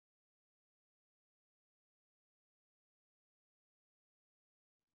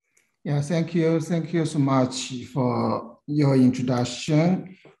Yeah, thank you. Thank you so much for your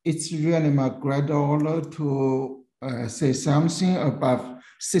introduction. It's really my great honor to say something about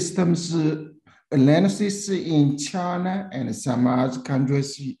systems analysis in China and some other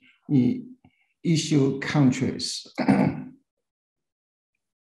countries, issue countries.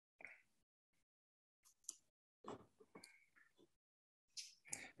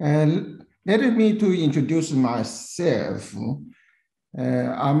 Let me to introduce myself.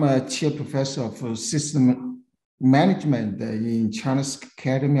 I'm a chair professor of system management in China's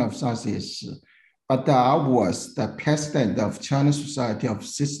Academy of Sciences, but I was the president of China Society of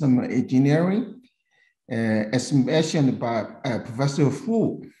System Engineering. As mentioned by Professor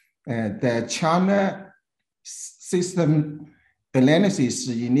Hu, the China system analysis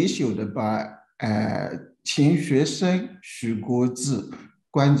initiated by Qin Xuesheng, Xu Guozhi,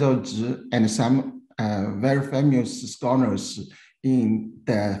 Guan Zhaozhi, and some very famous scholars in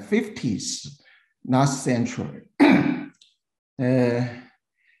the 50s, last century.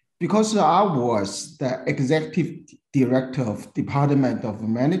 Because I was the executive director of Department of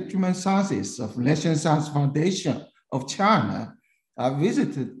Management Sciences of National Science Foundation of China, I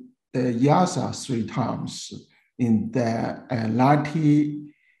visited the IIASA 3 times in the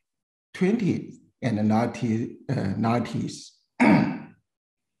 1920s and 1990s.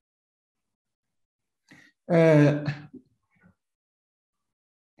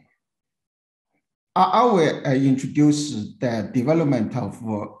 I will introduce the development of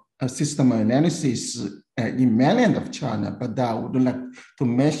system analysis in mainland of China, but I would like to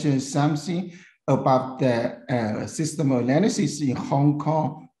mention something about the system analysis in Hong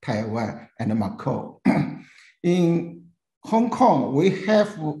Kong, Taiwan, and Macau. In Hong Kong, we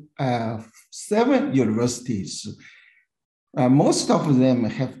have 7 universities. Most of them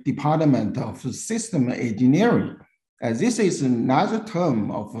have Department of System Engineering. This is another term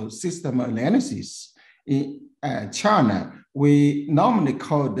of system analysis. In China, we normally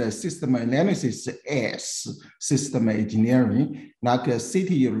call the system analysis as system engineering. Like a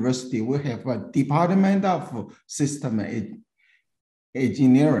city university, we have a Department of System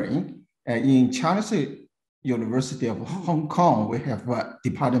Engineering. In China's University of Hong Kong, we have a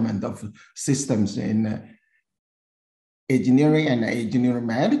Department of Systems in Engineering and Engineering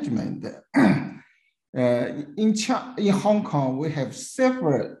Management. In Hong Kong, we have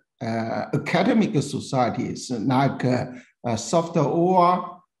several academic societies like Software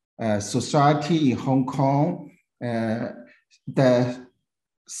Society in Hong Kong, the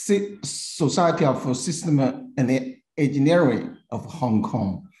Society of System Engineering of Hong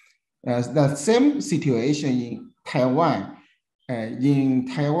Kong. The same situation in Taiwan. In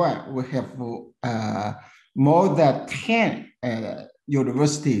Taiwan, we have more than 10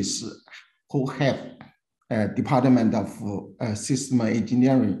 universities who have Department of System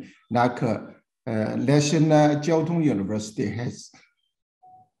Engineering, like National Jiaotong University has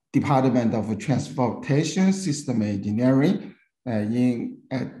Department of Transportation System Engineering. In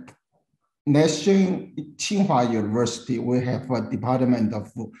National Tsinghua University, we have a Department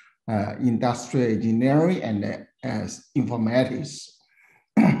of Industrial Engineering and Informatics.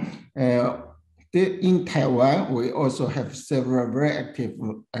 In Taiwan, we also have several very active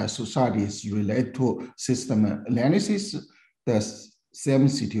societies related to system analysis. The same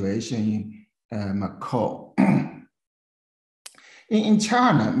situation in Macau. In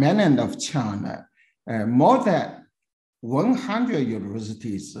China, mainland of China, more than 100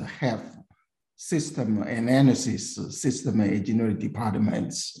 universities have system analysis, system engineering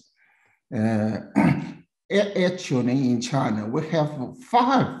departments. Actually, in China, we have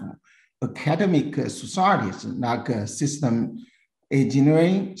 5 academic societies like System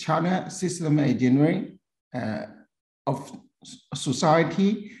Engineering, China System Engineering of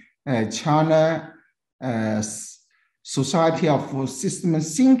Society, China Society of System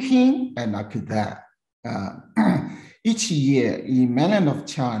Thinking, and like that. Each year in mainland of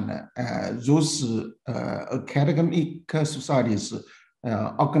China, those academic societies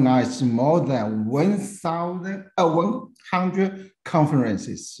organize more than 100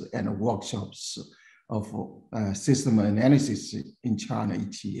 conferences and workshops of system analysis in China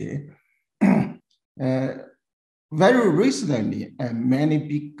each year. Very recently, many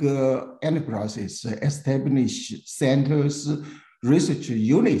big enterprises established centers, research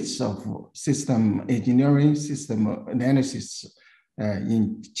units of system engineering, system analysis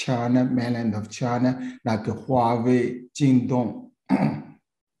in China, mainland of China, like Huawei, Jingdong.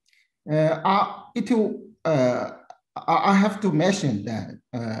 I have to mention that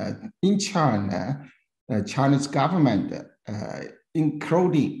in China, Chinese government,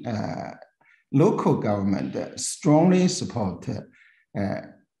 including local government, strongly support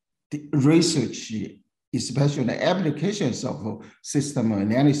the research, especially the applications of system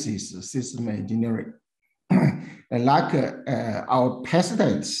analysis, system engineering. Like our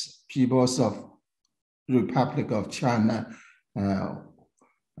presidents, peoples of Republic of China,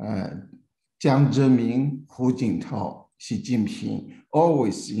 Jiang Zemin, Hu Jintao, Xi Jinping,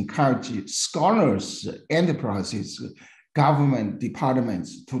 always encourage scholars, enterprises, government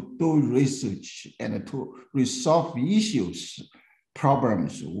departments to do research and to resolve issues,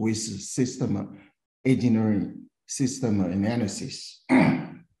 problems with system engineering, system analysis.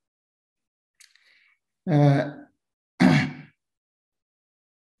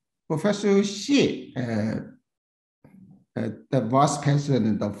 Professor Xie, the vice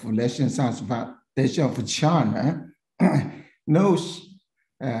president of National Science Foundation of China, knows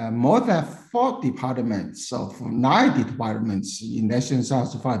more than 4 departments of 9 departments in National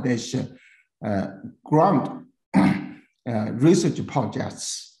Science Foundation grant research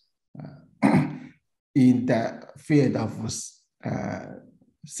projects in the field of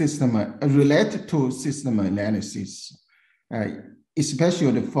system related to system analysis,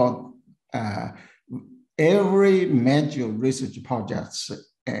 especially for every major research projects.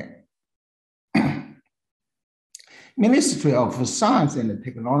 Ministry of Science and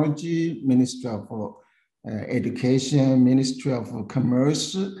Technology, Ministry of Education, Ministry of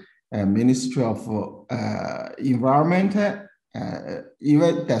Commerce, Ministry of Environment,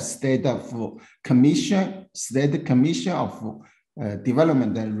 even the State Commission of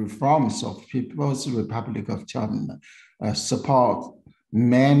Development and Reforms of People's Republic of China support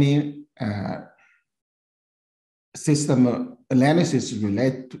many system analysis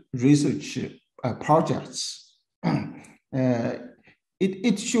related research projects.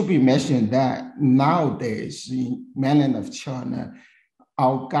 It should be mentioned that nowadays in mainland of China,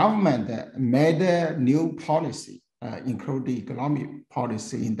 our government made a new policy, including economic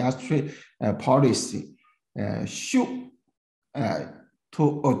policy, industrial policy, should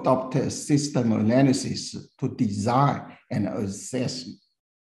to adopt a system analysis to design and assess.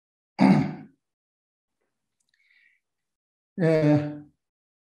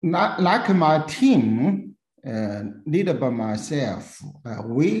 Like my team, led by myself,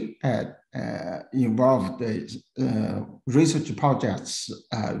 we had involved research projects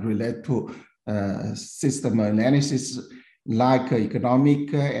related to system analysis, like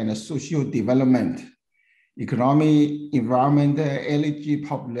economic and social development, economy, environment, energy,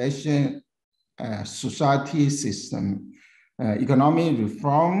 population, society system, economic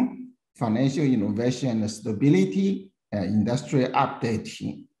reform, financial innovation and stability, industrial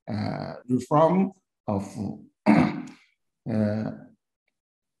updating, reform of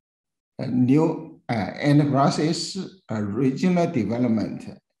new enterprises, regional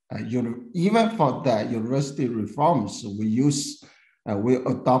development. Even for the university reforms, we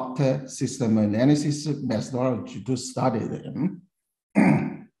adopt system analysis methodology to study them.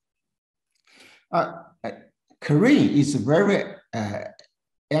 Korea is very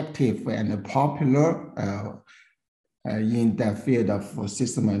active and popular in the field of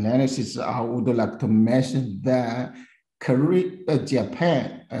system analysis. I would like to mention that Korea,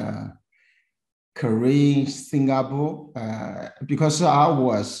 Japan, Korea, Singapore, because I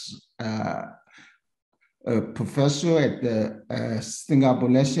was a professor at the Singapore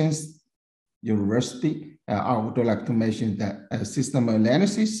National University. I would like to mention that system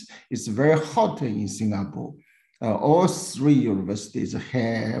analysis is very hot in Singapore. All 3 universities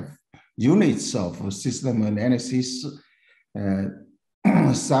have units of system analysis.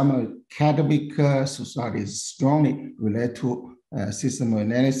 Some academic societies strongly related to system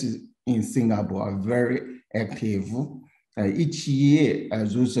analysis in Singapore are very active. Each year,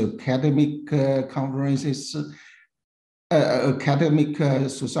 those academic conferences, academic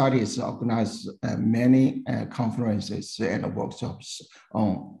societies organize many conferences and workshops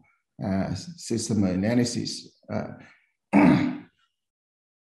on system analysis.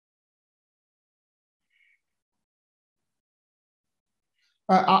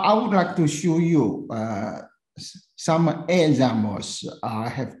 I would like to show you some examples I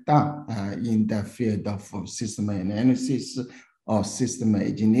have done in the field of system analysis or system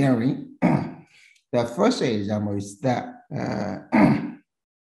engineering. The first example is that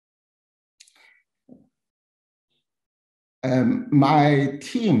my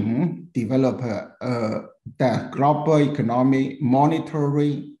team developed the global economic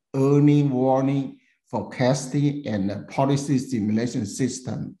monitoring, early warning, forecasting, and policy simulation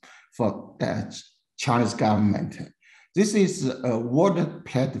system for the Chinese government. This is a world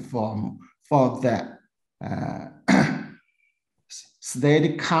platform for the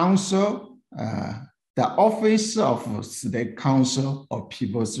State Council, the Office of State Council of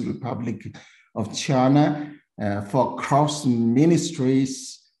People's Republic of China for cross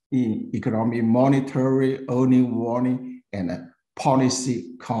ministries in economic monitoring, early warning, and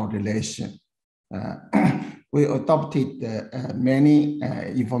policy coordination. We adopted many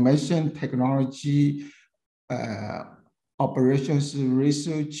information technology, operations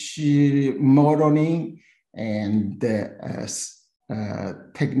research, modeling, and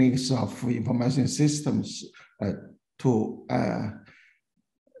techniques of information systems to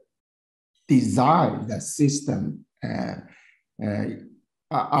design the system.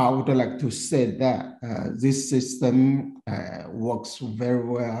 I would like to say that this system works very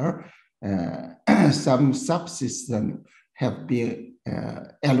well. Some subsystems have been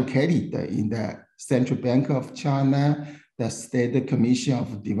allocated in the Central Bank of China, the State Commission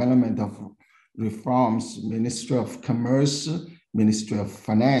of Development of Reforms, Ministry of Commerce, Ministry of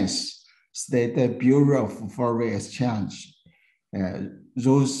Finance, State Bureau of Foreign Exchange.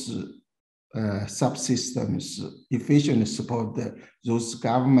 Those subsystems efficiently support those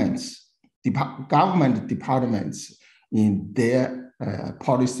government departments in their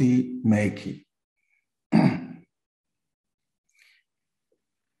policy making.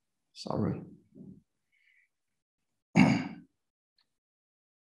 Sorry.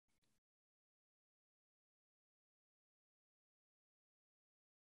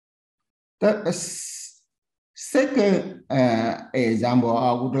 The second example,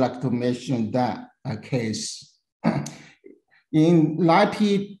 I would like to mention that case. In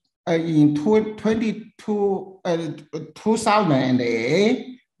 2008,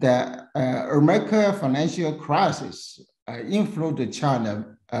 the American financial crisis influenced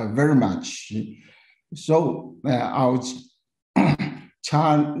China very much. So our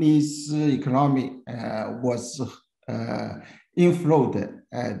Chinese economy was influenced.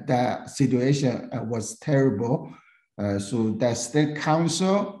 The situation was terrible. So the State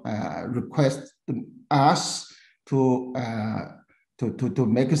Council requested us to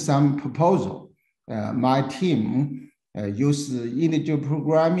make some proposal. My team used individual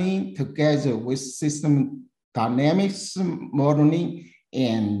programming together with system dynamics modeling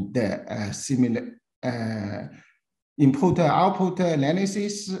and similar input-output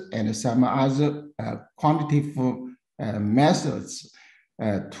analysis and some other quantitative methods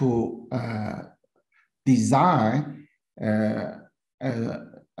to design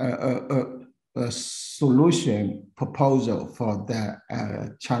a solution proposal for the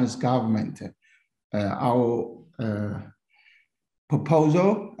Chinese government. Our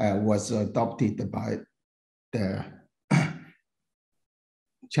proposal was adopted by the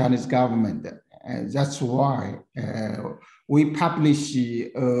Chinese government. That's why we published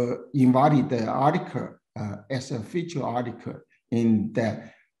invited article as a feature article in the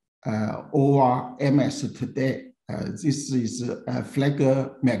ORMS today. This is a flag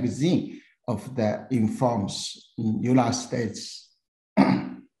magazine of the Informs in United States.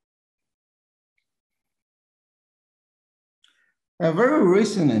 Very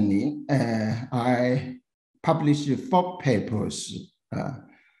recently, I published 4 papers.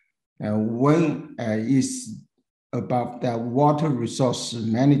 One is about the water resource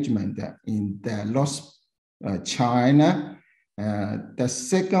management in the North China. The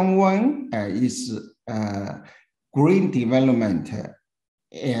second one is green development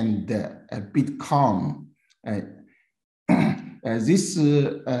and Bitcoin. This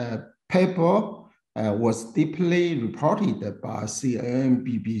paper was deeply reported by CNN,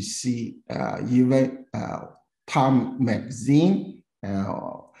 BBC, even Time magazine,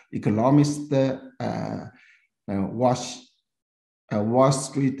 Economist, Wall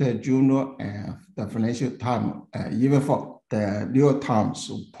Street Journal, and the Financial Times, even for the New York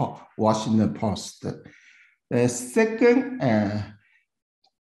Times, Washington Post. The second,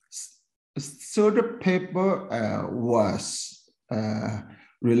 third paper was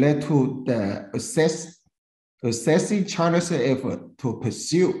related to the assessing China's effort to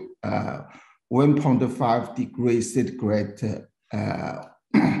pursue 1.5 degree centigrade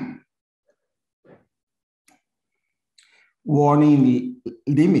warning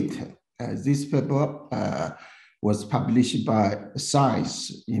limit. This paper was published by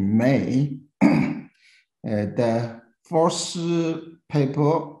Science in May. The fourth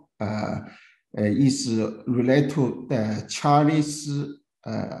paper is related to the Chinese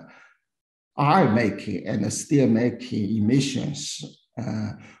iron making and steel making emissions.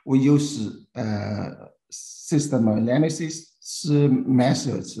 We use system analysis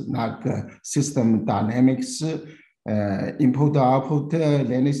methods like system dynamics, input-output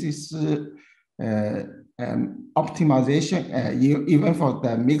analysis, optimization, even for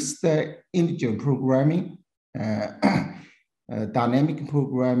the mixed integer programming, dynamic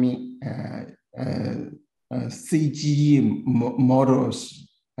programming, CGE models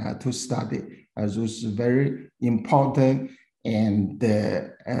to study. Those very important and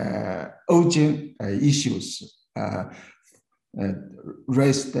urgent issues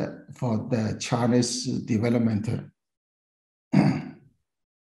raised for the Chinese development.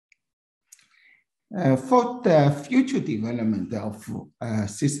 For the future development of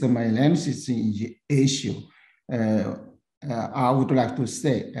system analysis issue, I would like to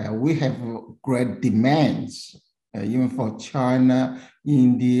say we have great demands, even for China,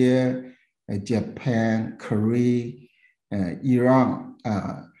 India, Japan, Korea, Iran.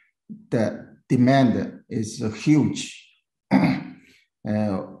 The demand is huge.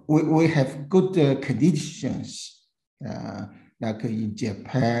 We have good conditions, like in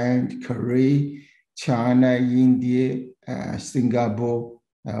Japan, Korea, China, India, Singapore.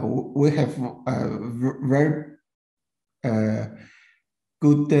 We have very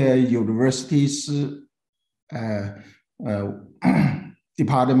good universities,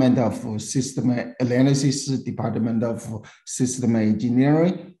 Department of System Analysis, Department of System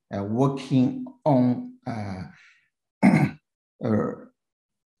Engineering, working on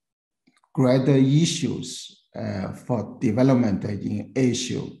greater issues for development in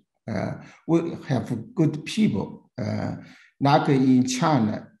Asia. We have good people, like in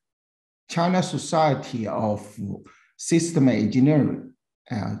China, China Society of System Engineering.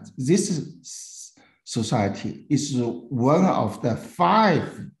 This society is one of the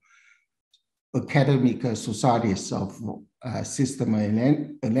 5 academic societies of system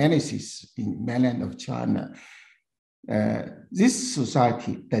analysis in mainland of China. This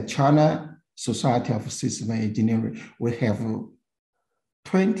society, the China Society of System Engineering, we have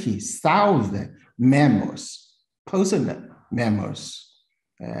 20,000 members, personal members,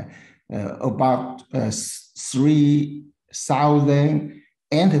 about 3,000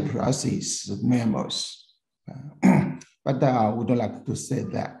 enterprises members. But I would like to say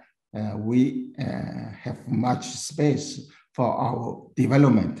that we have much space for our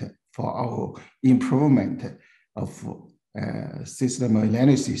development, for our improvement of system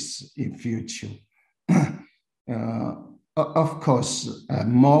analysis in future. Of course,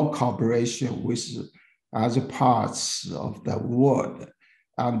 more cooperation with other parts of the world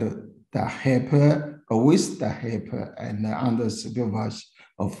under the help, with the help and under supervision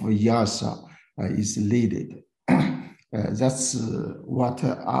of IIASA is needed. That's what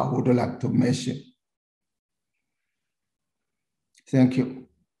I would like to mention. Thank you.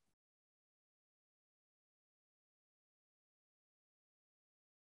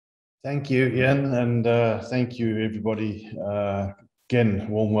 Thank you, Ian, and thank you, everybody. Again,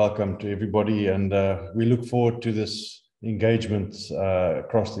 warm welcome to everybody, and we look forward to this engagement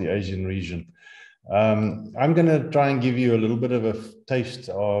across the Asian region. I'm going to try and give you a little bit of a taste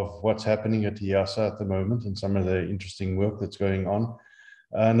of what's happening at IIASA at the moment and some of the interesting work that's going on.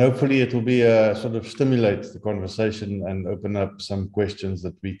 And hopefully it will be sort of stimulate the conversation and open up some questions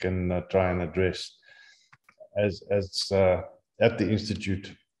that we can try and address as at the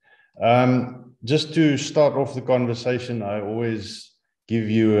Institute. Just to start off the conversation, I always give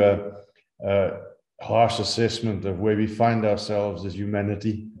you a harsh assessment of where we find ourselves as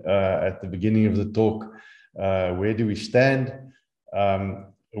humanity at the beginning of the talk. Where do we stand?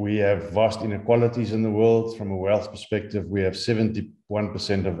 We have vast inequalities in the world. From a wealth perspective, we have 71%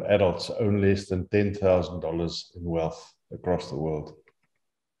 of adults own less than $10,000 in wealth across the world.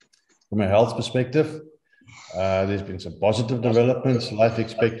 From a health perspective, there's been some positive developments. Life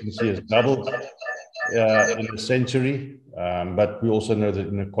expectancy has doubled in a century, but we also know that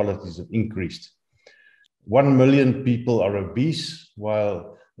inequalities have increased. 1 million people are obese,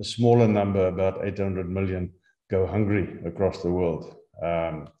 while a smaller number, about 800 million, go hungry across the world.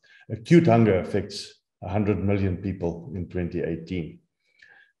 Acute hunger affects 100 million people in 2018.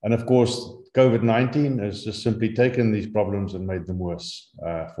 And of course, COVID-19 has just simply taken these problems and made them worse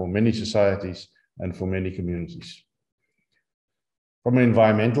for many societies and for many communities. From an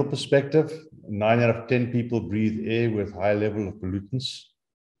environmental perspective, 9 out of 10 people breathe air with high level of pollutants.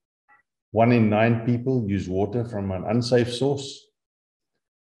 1 in 9 people use water from an unsafe source.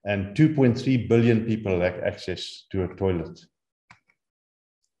 And 2.3 billion people lack access to a toilet.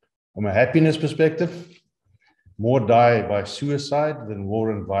 From a happiness perspective, more die by suicide than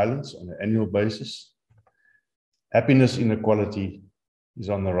war and violence on an annual basis. Happiness inequality is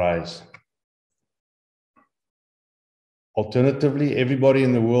on the rise. Alternatively, everybody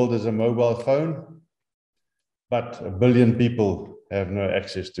in the world has a mobile phone, but 1 billion people have no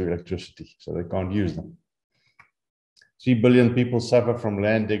access to electricity, so they can't use them. 3 billion people suffer from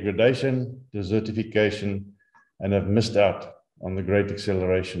land degradation, desertification, and have missed out on the great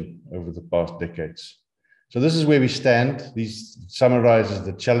acceleration over the past decades. So this is where we stand. These summarizes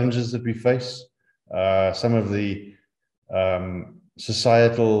the challenges that we face, some of the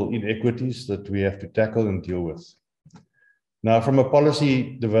societal inequities that we have to tackle and deal with. Now, from a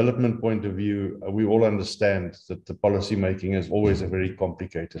policy development point of view, we all understand that the policy making is always a very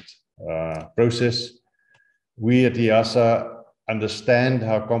complicated process. We at IIASA understand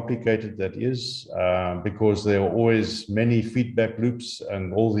how complicated that is because there are always many feedback loops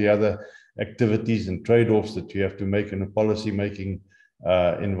and all the other activities and trade-offs that you have to make in a policy-making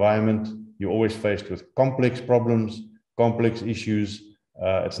environment. You're always faced with complex problems, complex issues.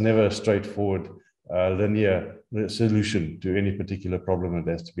 It's never a straightforward, linear solution to any particular problem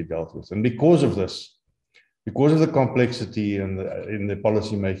that has to be dealt with. And because of this, because of the complexity in the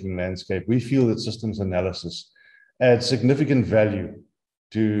policy-making landscape, we feel that systems analysis adds significant value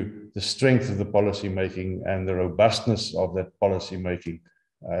to the strength of the policy-making and the robustness of that policy-making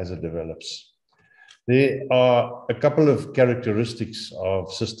as it develops. There are a couple of characteristics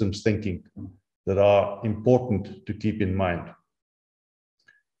of systems thinking that are important to keep in mind.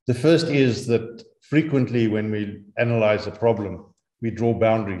 The first is that frequently when we analyze a problem, we draw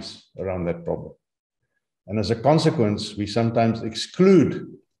boundaries around that problem. And as a consequence, we sometimes exclude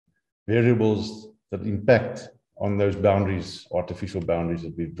variables that impact on those boundaries, artificial boundaries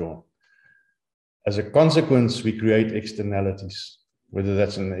that we've drawn. As a consequence, we create externalities, whether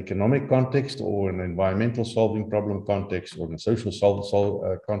that's in an economic context or an environmental solving problem context or in a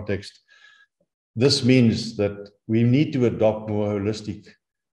social context. This means that we need to adopt more holistic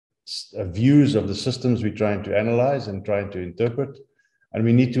views of the systems we're trying to analyze and trying to interpret. And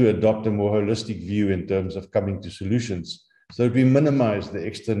we need to adopt a more holistic view in terms of coming to solutions so that we minimize the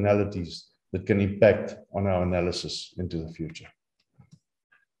externalities that can impact on our analysis into the future.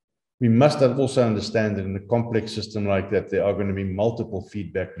 We must also understand that in a complex system like that, there are going to be multiple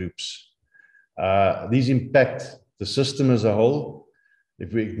feedback loops. These impact the system as a whole.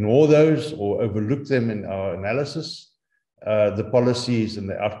 If we ignore those or overlook them in our analysis, the policies and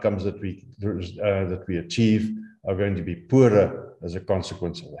the outcomes that we achieve are going to be poorer as a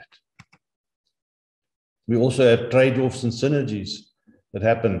consequence of that. We also have trade-offs and synergies that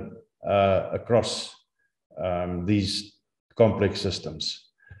happen across these complex systems.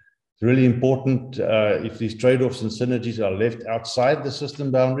 It's really important if these trade-offs and synergies are left outside the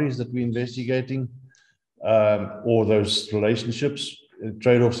system boundaries that we're investigating, or those relationships,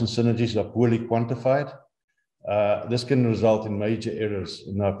 trade-offs and synergies are poorly quantified. This can result in major errors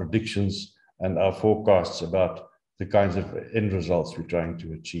in our predictions and our forecasts about the kinds of end results we're trying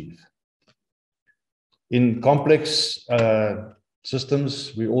to achieve. In complex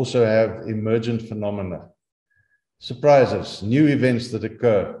systems, we also have emergent phenomena, surprises, new events that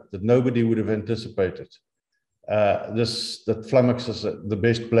occur that nobody would have anticipated. That flummoxes the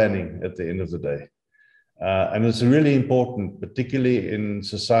best planning at the end of the day. And it's really important, particularly in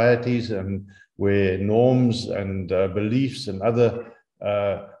societies and where norms and beliefs and other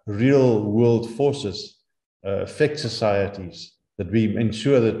real world forces affect societies, that we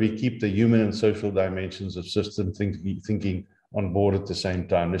ensure that we keep the human and social dimensions of system thinking on board at the same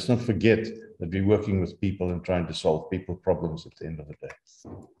time. Let's not forget that we're working with people and trying to solve people problems at the end of the day.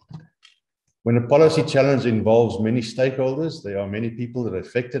 When a policy challenge involves many stakeholders, there are many people that are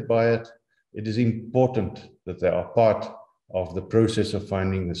affected by it. It is important that they are part of the process of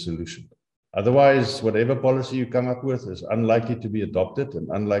finding the solution. Otherwise, whatever policy you come up with is unlikely to be adopted and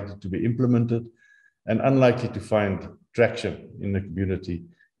unlikely to be implemented and unlikely to find traction in the community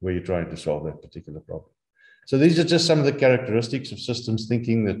where you're trying to solve that particular problem. So these are just some of the characteristics of systems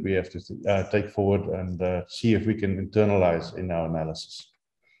thinking that we have to take forward and see if we can internalize in our analysis.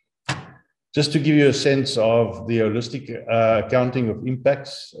 Just to give you a sense of the holistic accounting of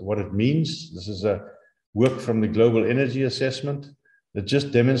impacts, what it means, this is a work from the Global Energy Assessment that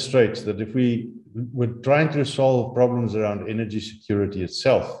just demonstrates that if we were trying to solve problems around energy security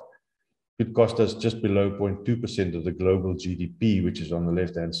itself, it could cost us just below 0.2% of the global GDP, which is on the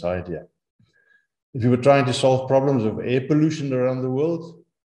left-hand side here. If we were trying to solve problems of air pollution around the world,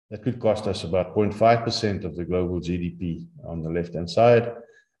 that could cost us about 0.5% of the global GDP on the left-hand side.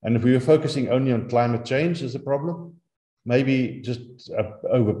 And if we were focusing only on climate change as a problem, maybe just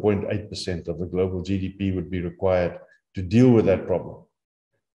over 0.8% of the global GDP would be required to deal with that problem.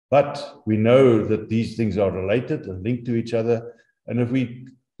 But we know that these things are related and linked to each other. And if we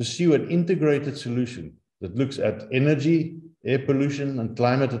pursue an integrated solution that looks at energy, air pollution, and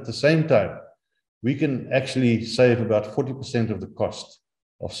climate at the same time, we can actually save about 40% of the cost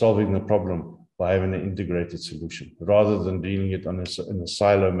of solving the problem by having an integrated solution, rather than dealing it in a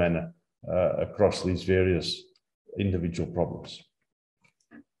silo manner across these various individual problems.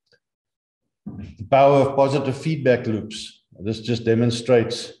 The power of positive feedback loops. This just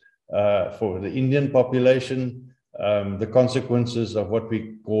demonstrates for the Indian population the consequences of what we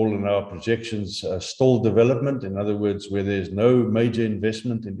call in our projections stalled development. In other words, where there's no major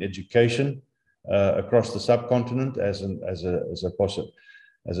investment in education across the subcontinent as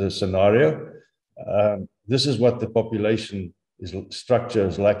a scenario. This is what the population structure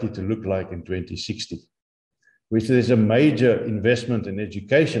is likely to look like in 2060. If there's a major investment in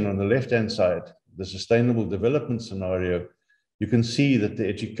education on the left-hand side, the sustainable development scenario, you can see that the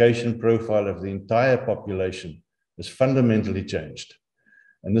education profile of the entire population is fundamentally changed.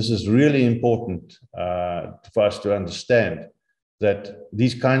 And this is really important for us to understand that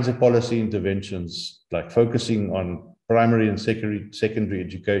these kinds of policy interventions, like focusing on primary and secondary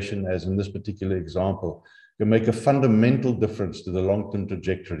education, as in this particular example, can make a fundamental difference to the long-term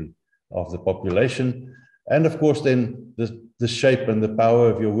trajectory of the population. And of course, then the shape and the power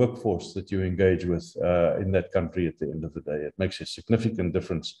of your workforce that you engage with in that country at the end of the day. It makes a significant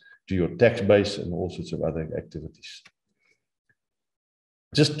difference to your tax base and all sorts of other activities.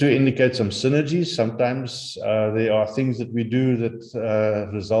 Just to indicate some synergies, sometimes there are things that we do that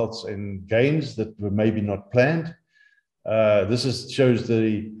results in gains that were maybe not planned. This shows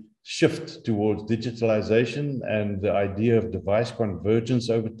the shift towards digitalization and the idea of device convergence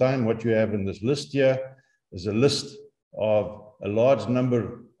over time. What you have in this list here is a list of a large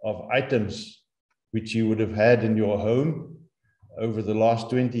number of items which you would have had in your home over the last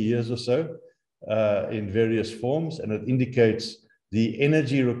 20 years or so in various forms, and it indicates the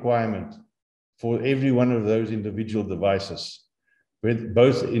energy requirement for every one of those individual devices,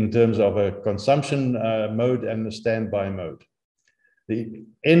 both in terms of a consumption mode and the standby mode. The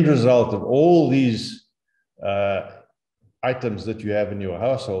end result of all these items that you have in your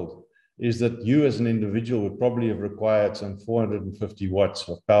household is that you as an individual would probably have required some 450 watts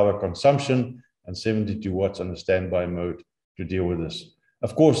of power consumption and 72 watts on the standby mode to deal with this.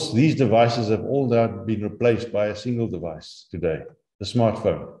 Of course, these devices have all now been replaced by a single device today, the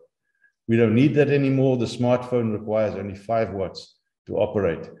smartphone. We don't need that anymore. The smartphone requires only 5 watts to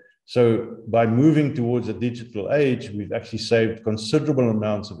operate. So by moving towards a digital age, we've actually saved considerable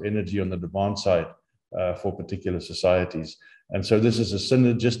amounts of energy on the demand side for particular societies. And so this is a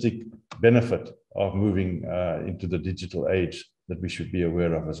synergistic benefit of moving into the digital age that we should be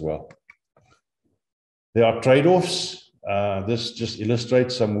aware of as well. There are trade-offs. This just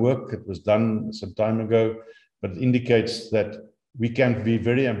illustrates some work that was done some time ago, but it indicates that we can be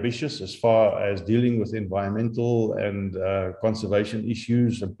very ambitious as far as dealing with environmental and conservation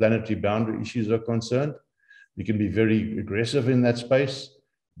issues and planetary boundary issues are concerned. We can be very aggressive in that space,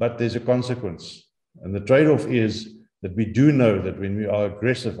 but there's a consequence. And the trade-off is that we do know that when we are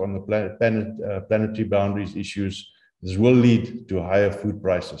aggressive on the planetary boundaries issues, this will lead to higher food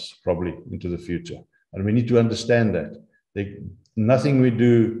prices probably into the future. And we need to understand that. Nothing we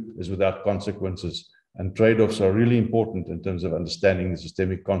do is without consequences, and trade-offs are really important in terms of understanding the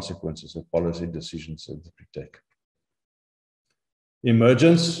systemic consequences of policy decisions that we take.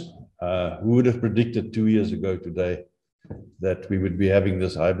 Emergence. Who would have predicted 2 years ago today that we would be having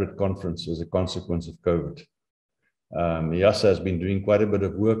this hybrid conference as a consequence of COVID? IIASA has been doing quite a bit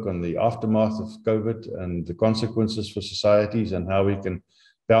of work on the aftermath of COVID and the consequences for societies and how we can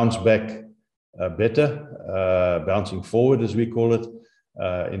bounce back better, bouncing forward, as we call it,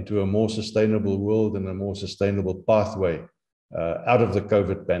 into a more sustainable world and a more sustainable pathway out of the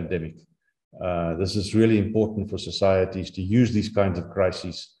COVID pandemic. This is really important for societies to use these kinds of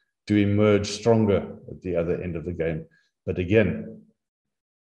crises to emerge stronger at the other end of the game. But again,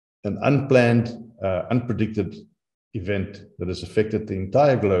 an unplanned, unpredicted event that has affected the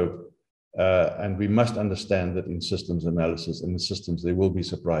entire globe, and we must understand that in systems analysis and in systems there will be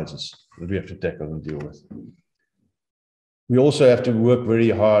surprises that we have to tackle and deal with. We also have to work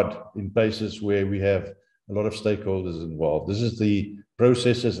very hard in places where we have a lot of stakeholders involved. This is the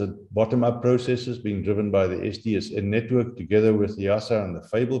processes, the bottom-up processes being driven by the SDSN network together with IIASA and the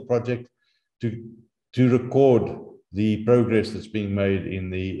FABLE project to record the progress that's being made in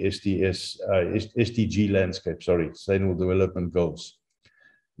the SDG landscape, Sustainable Development Goals.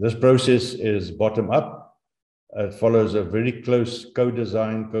 This process is bottom-up. It follows a very close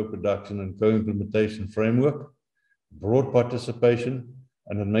co-design, co-production, and co-implementation framework, broad participation,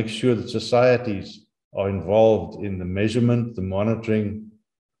 and it makes sure that societies are involved in the measurement, the monitoring,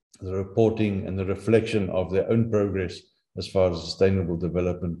 the reporting, and the reflection of their own progress as far as sustainable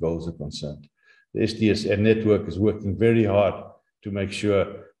development goals are concerned. The SDSN network is working very hard to make sure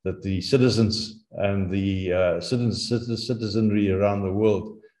that the citizens and the citizenry around the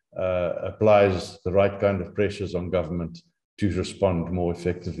world applies the right kind of pressures on government to respond more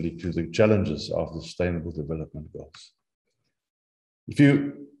effectively to the challenges of the Sustainable Development Goals. If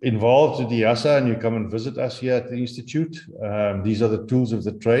you're involved with the IIASA and you come and visit us here at the Institute, these are the tools of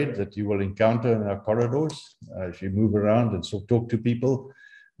the trade that you will encounter in our corridors if you move around and talk to people.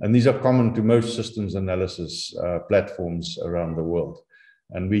 And these are common to most systems analysis platforms around the world.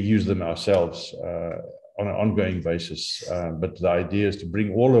 And we use them ourselves on an ongoing basis. But the idea is to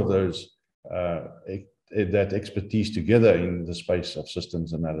bring all of those, that expertise together in the space of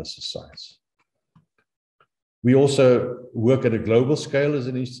systems analysis science. We also work at a global scale as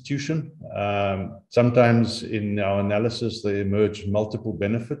an institution. Sometimes in our analysis, they emerge multiple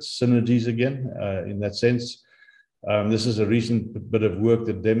benefits, synergies again, in that sense. This is a recent bit of work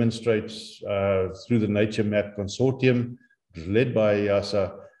that demonstrates through the Nature Map Consortium, led by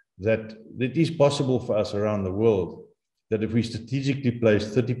IIASA, that it is possible for us around the world that if we strategically place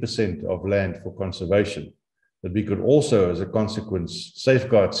 30% of land for conservation, that we could also, as a consequence,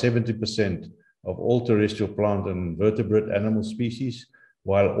 safeguard 70% of all terrestrial plant and vertebrate animal species,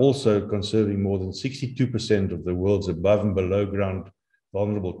 while also conserving more than 62% of the world's above and below ground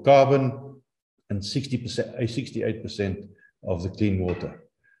vulnerable carbon and 68% of the clean water.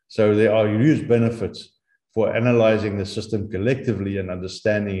 So there are huge benefits for analyzing the system collectively and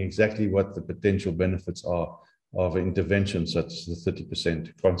understanding exactly what the potential benefits are of intervention such as the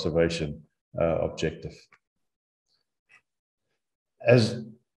 30% conservation objective. As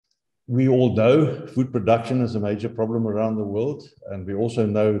we all know, food production is a major problem around the world, and we also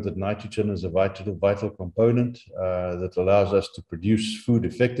know that nitrogen is a vital component that allows us to produce food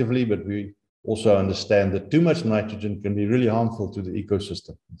effectively, but we also understand that too much nitrogen can be really harmful to the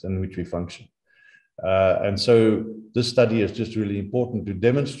ecosystem in which we function. And so this study is just really important to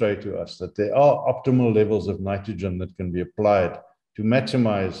demonstrate to us that there are optimal levels of nitrogen that can be applied to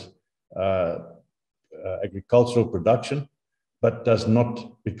maximize agricultural production, but does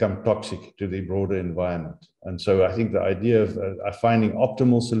not become toxic to the broader environment. And so I think the idea of finding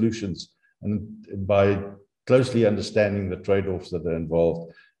optimal solutions, and by closely understanding the trade-offs that are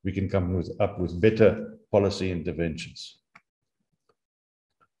involved, we can come up with better policy interventions.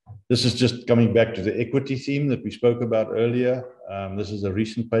 This is just coming back to the equity theme that we spoke about earlier. This is a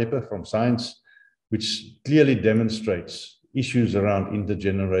recent paper from Science, which clearly demonstrates issues around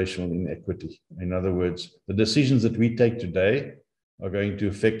intergenerational inequity. In other words, the decisions that we take today are going to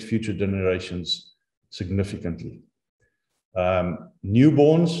affect future generations significantly.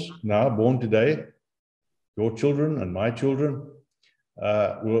 Newborns now born today, your children and my children,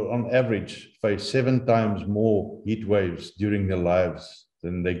 will on average face 7 times more heat waves during their lives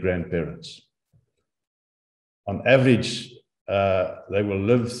than their grandparents. On average, they will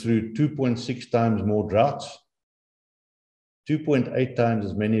live through 2.6 times more droughts, 2.8 times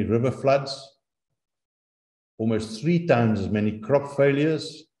as many river floods, almost 3 times as many crop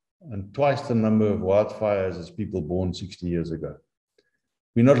failures, and twice the number of wildfires as people born 60 years ago.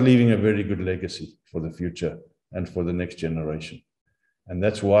 We're not leaving a very good legacy for the future and for the next generation. And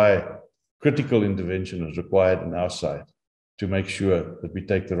that's why critical intervention is required on our side to make sure that we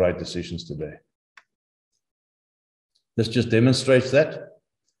take the right decisions today. This just demonstrates that.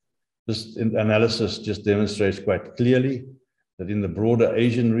 This analysis just demonstrates quite clearly that in the broader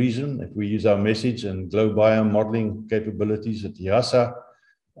Asian region, if we use our message and globe biome modeling capabilities at IIASA,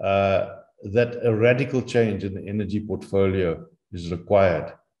 that a radical change in the energy portfolio is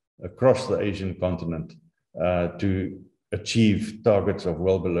required across the Asian continent to achieve targets of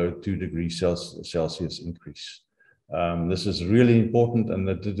well below 2 degrees Celsius increase. This is really important, and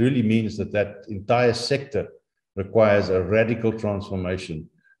that it really means that that entire sector requires a radical transformation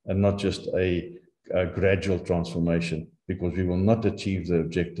and not just a gradual transformation, because we will not achieve the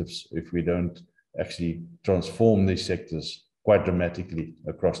objectives if we don't actually transform these sectors quite dramatically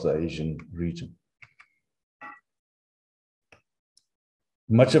across the Asian region.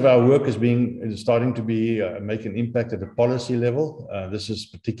 Much of our work is starting to make an impact at a policy level. This is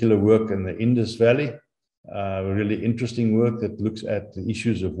particular work in the Indus Valley, really interesting work that looks at the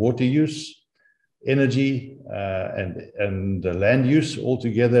issues of water use, energy, and land use all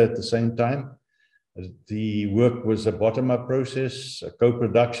together at the same time. The work was a bottom-up process, a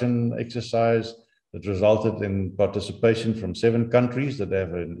co-production exercise that resulted in participation from 7 countries that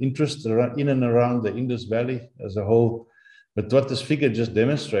have an interest in and around the Indus Valley as a whole. But what this figure just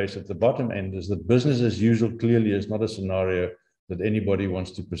demonstrates at the bottom end is that business as usual clearly is not a scenario that anybody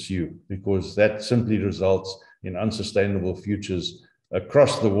wants to pursue, because that simply results in unsustainable futures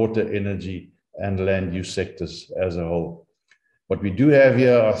across the water, energy, and land use sectors as a whole. What we do have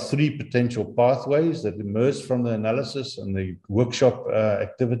here are 3 potential pathways that emerged from the analysis and the workshop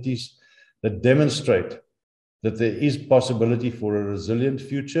activities that demonstrate that there is possibility for a resilient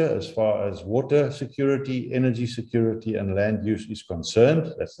future as far as water security, energy security, and land use is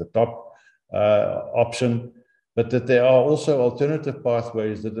concerned. That's the top option. But that there are also alternative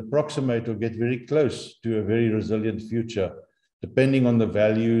pathways that approximate or get very close to a very resilient future, depending on the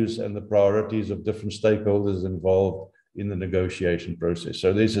values and the priorities of different stakeholders involved in the negotiation process.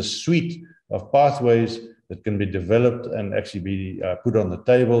 So there's a suite of pathways that can be developed and actually be put on the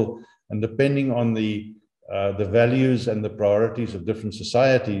table. And depending on the values and the priorities of different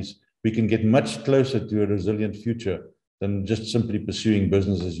societies, we can get much closer to a resilient future than just simply pursuing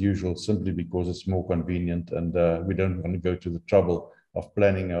business as usual, simply because it's more convenient and we don't want to go to the trouble of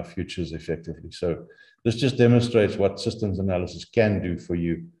planning our futures effectively. So this just demonstrates what systems analysis can do for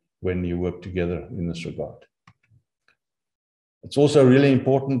you when you work together in this regard. It's also really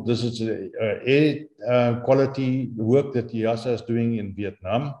important, this is air quality work that IIASA is doing in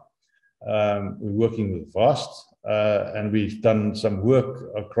Vietnam. We're working with VAST, and we've done some work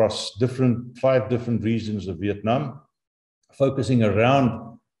across 5 different regions of Vietnam, focusing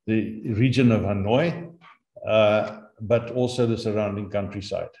around the region of Hanoi, but also the surrounding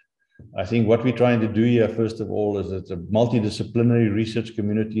countryside. I think what we're trying to do here, first of all, is it's a multidisciplinary research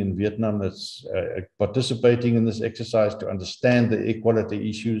community in Vietnam that's participating in this exercise to understand the air quality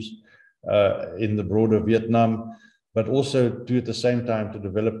issues in the broader Vietnam, but also to, at the same time, to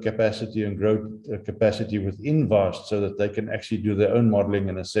develop capacity and grow capacity within VAST so that they can actually do their own modeling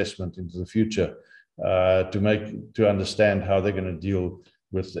and assessment into the future to understand how they're going to deal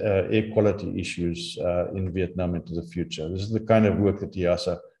with air quality issues in Vietnam into the future. This is the kind of work that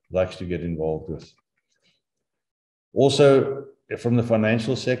IIASA likes to get involved with. Also, from the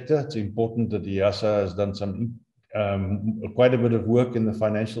financial sector, it's important that IIASA has done some quite a bit of work in the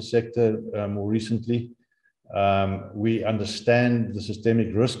financial sector more recently. We understand the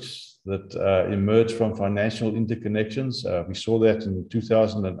systemic risks that emerge from financial interconnections. We saw that in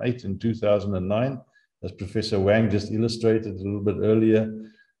 2008 and 2009, as Professor Wang just illustrated a little bit earlier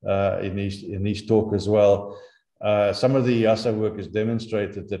in his talk as well. Some of the IIASA work has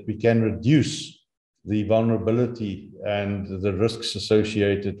demonstrated that we can reduce the vulnerability and the risks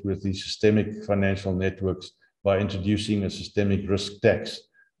associated with the systemic financial networks by introducing a systemic risk tax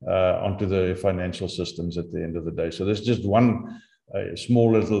onto the financial systems at the end of the day. So there's just one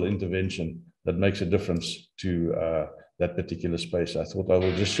small little intervention that makes a difference to that particular space. I thought I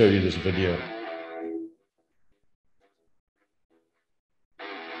will just show you this video.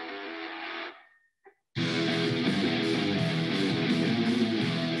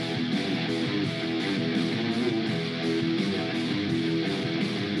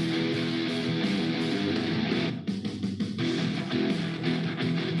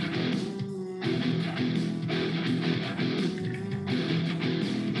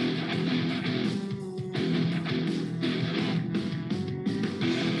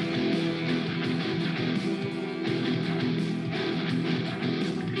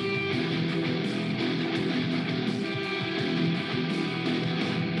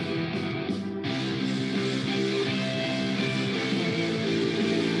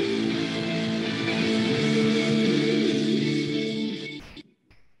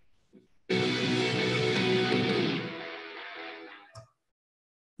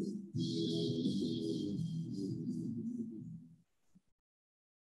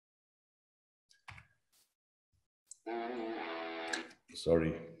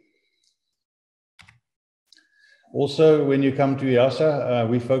 Sorry. Also, when you come to IIASA,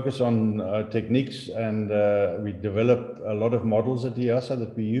 we focus on techniques and we develop a lot of models at IIASA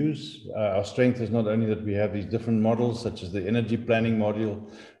that we use. Our strength is not only that we have these different models, such as the energy planning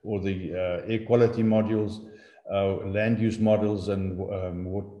module or the air quality modules, land use models and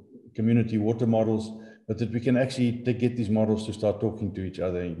community water models, but that we can actually get these models to start talking to each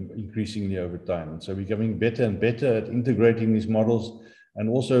other increasingly over time. And so we're becoming better and better at integrating these models and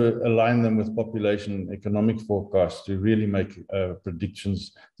also align them with population economic forecasts to really make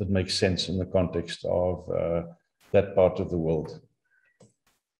predictions that make sense in the context of that part of the world.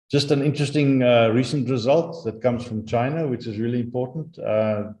 Just an interesting recent result that comes from China, which is really important.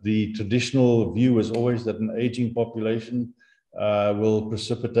 The traditional view is always that an aging population will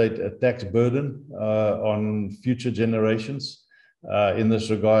precipitate a tax burden on future generations. In this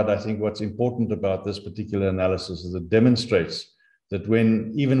regard, I think what's important about this particular analysis is it demonstrates that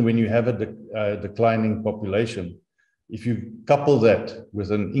even when you have a declining population, if you couple that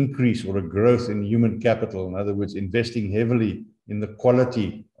with an increase or a growth in human capital, in other words, investing heavily in the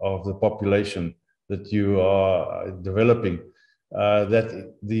quality of the population that you are developing,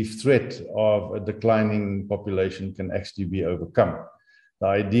 that the threat of a declining population can actually be overcome. The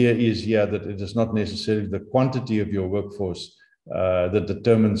idea is here that it is not necessarily the quantity of your workforce that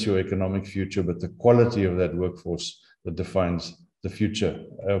determines your economic future, but the quality of that workforce that defines the future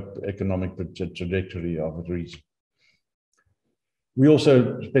economic trajectory of a region. We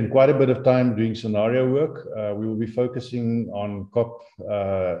also spend quite a bit of time doing scenario work. We will be focusing on COP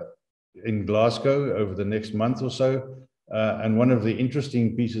in Glasgow over the next month or so. And one of the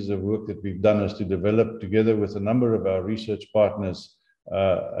interesting pieces of work that we've done is to develop, together with a number of our research partners,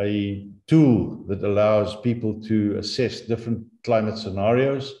 a tool that allows people to assess different climate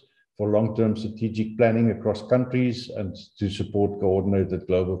scenarios for long-term strategic planning across countries and to support coordinated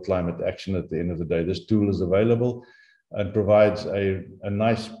global climate action at the end of the day. This tool is available and provides a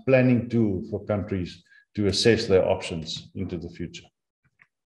nice planning tool for countries to assess their options into the future.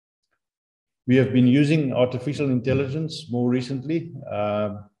 We have been using artificial intelligence more recently,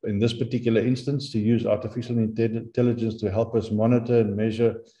 in this particular instance, to use artificial intelligence to help us monitor and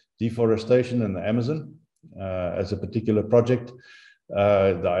measure deforestation in the Amazon as a particular project.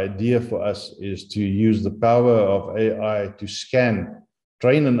 The idea for us is to use the power of AI to scan,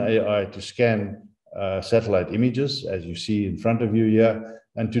 train an AI to scan satellite images, as you see in front of you here,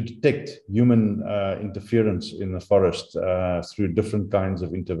 and to detect human interference in the forest through different kinds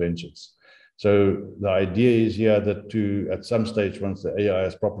of interventions. So the idea is here that at some stage, once the AI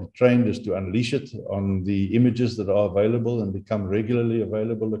is properly trained, is to unleash it on the images that are available and become regularly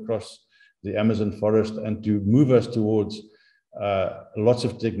available across the Amazon forest, and to move us towards lots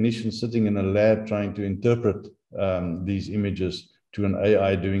of technicians sitting in a lab trying to interpret these images to an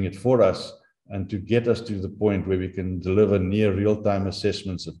AI doing it for us, and to get us to the point where we can deliver near real-time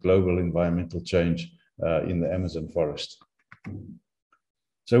assessments of global environmental change in the Amazon forest.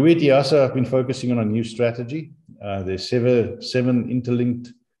 So we at IIASA have been focusing on a new strategy. There's seven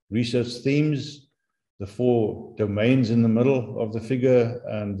interlinked research themes, the 4 domains in the middle of the figure,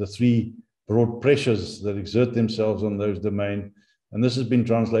 and the 3 broad pressures that exert themselves on those domains. And this has been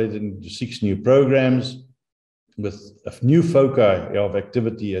translated into 6 new programs with a new foci of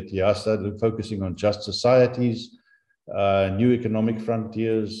activity at IIASA, focusing on just societies, new economic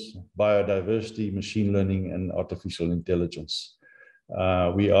frontiers, biodiversity, machine learning, and artificial intelligence.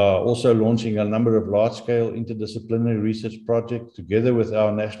 We are also launching a number of large-scale interdisciplinary research projects together with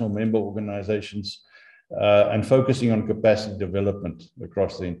our national member organizations, and focusing on capacity development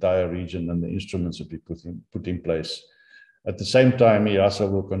across the entire region and the instruments that we put in place. At the same time, IIASA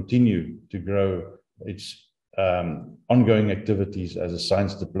will continue to grow its ongoing activities as a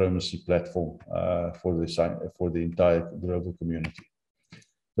science diplomacy platform for the entire global community.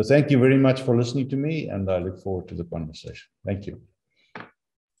 So thank you very much for listening to me, and I look forward to the conversation. Thank you.